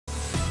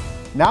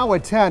Now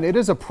at 10, it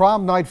is a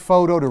prom night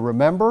photo to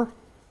remember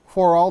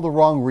for all the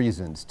wrong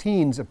reasons.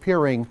 Teens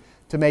appearing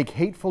to make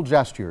hateful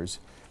gestures,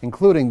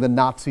 including the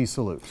Nazi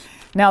salute.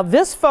 Now,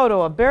 this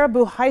photo of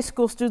Baraboo High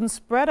School students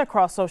spread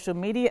across social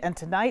media, and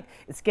tonight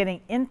it's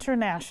getting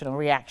international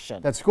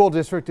reaction. That school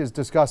district is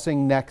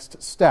discussing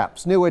next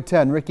steps. New at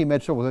 10, Ricky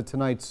Mitchell was at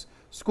tonight's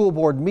school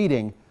board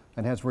meeting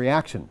and has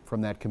reaction from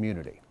that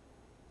community.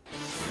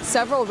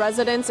 Several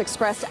residents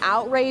expressed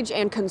outrage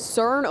and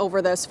concern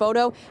over this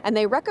photo, and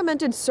they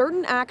recommended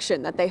certain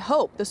action that they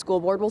hope the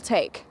school board will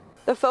take.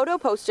 The photo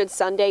posted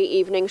Sunday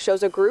evening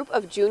shows a group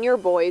of junior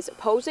boys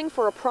posing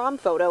for a prom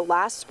photo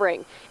last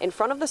spring in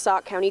front of the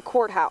Sauk County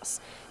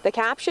Courthouse. The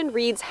caption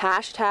reads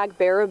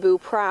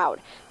 #BarabooProud.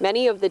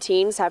 Many of the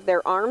teens have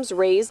their arms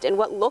raised in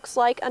what looks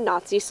like a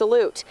Nazi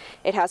salute.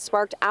 It has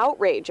sparked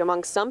outrage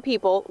among some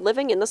people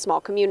living in the small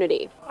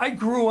community. I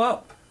grew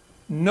up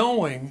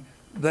knowing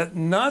that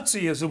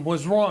Nazism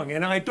was wrong,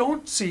 and I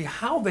don't see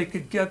how they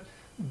could get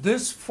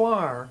this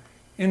far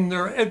in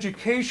their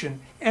education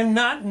and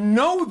not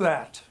know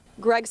that.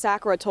 Greg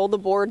Sacra told the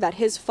board that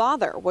his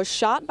father was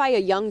shot by a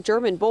young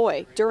German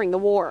boy during the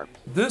war.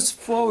 This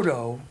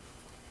photo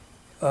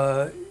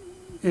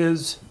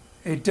is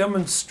a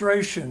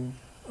demonstration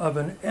of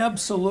an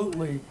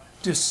absolutely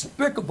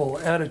despicable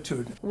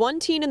attitude. One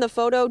teen in the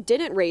photo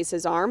didn't raise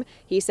his arm.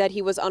 He said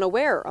he was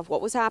unaware of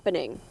what was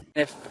happening.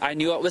 If I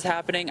knew what was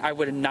happening, I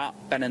would have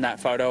not been in that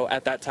photo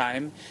at that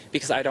time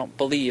because I don't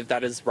believe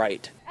that is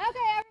right.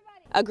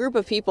 A group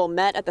of people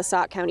met at the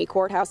Sauk County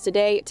Courthouse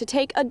today to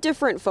take a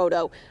different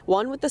photo,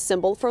 one with the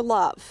symbol for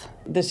love.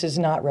 This is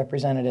not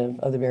representative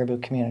of the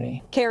Baraboo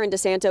community. Karen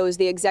DeSanto is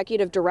the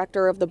executive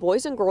director of the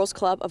Boys and Girls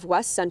Club of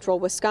West Central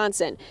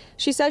Wisconsin.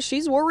 She says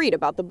she's worried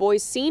about the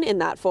boys seen in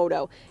that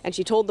photo, and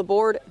she told the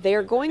board they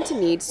are going to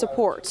need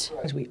support.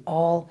 We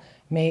all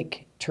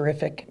make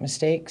terrific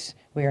mistakes.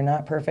 We are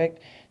not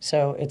perfect,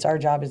 so it's our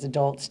job as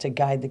adults to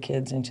guide the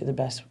kids into the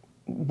best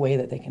way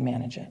that they can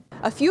manage it.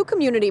 A few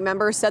community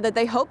members said that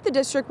they hope the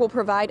district will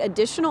provide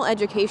additional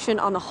education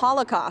on the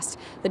Holocaust.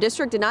 The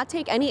district did not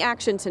take any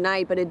action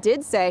tonight, but it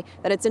did say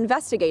that it's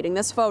investigating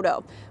this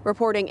photo.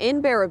 Reporting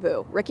in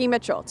Baraboo, Ricky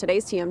Mitchell,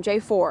 today's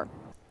TMJ4.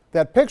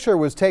 That picture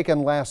was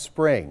taken last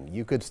spring.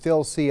 You could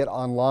still see it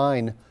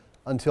online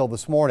until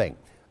this morning.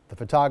 The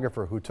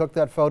photographer who took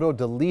that photo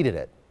deleted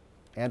it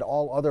and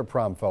all other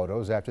prom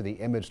photos after the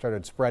image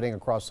started spreading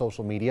across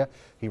social media.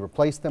 He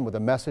replaced them with a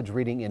message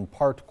reading in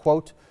part,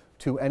 quote,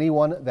 "To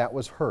anyone that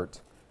was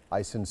hurt,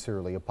 I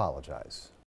sincerely apologize."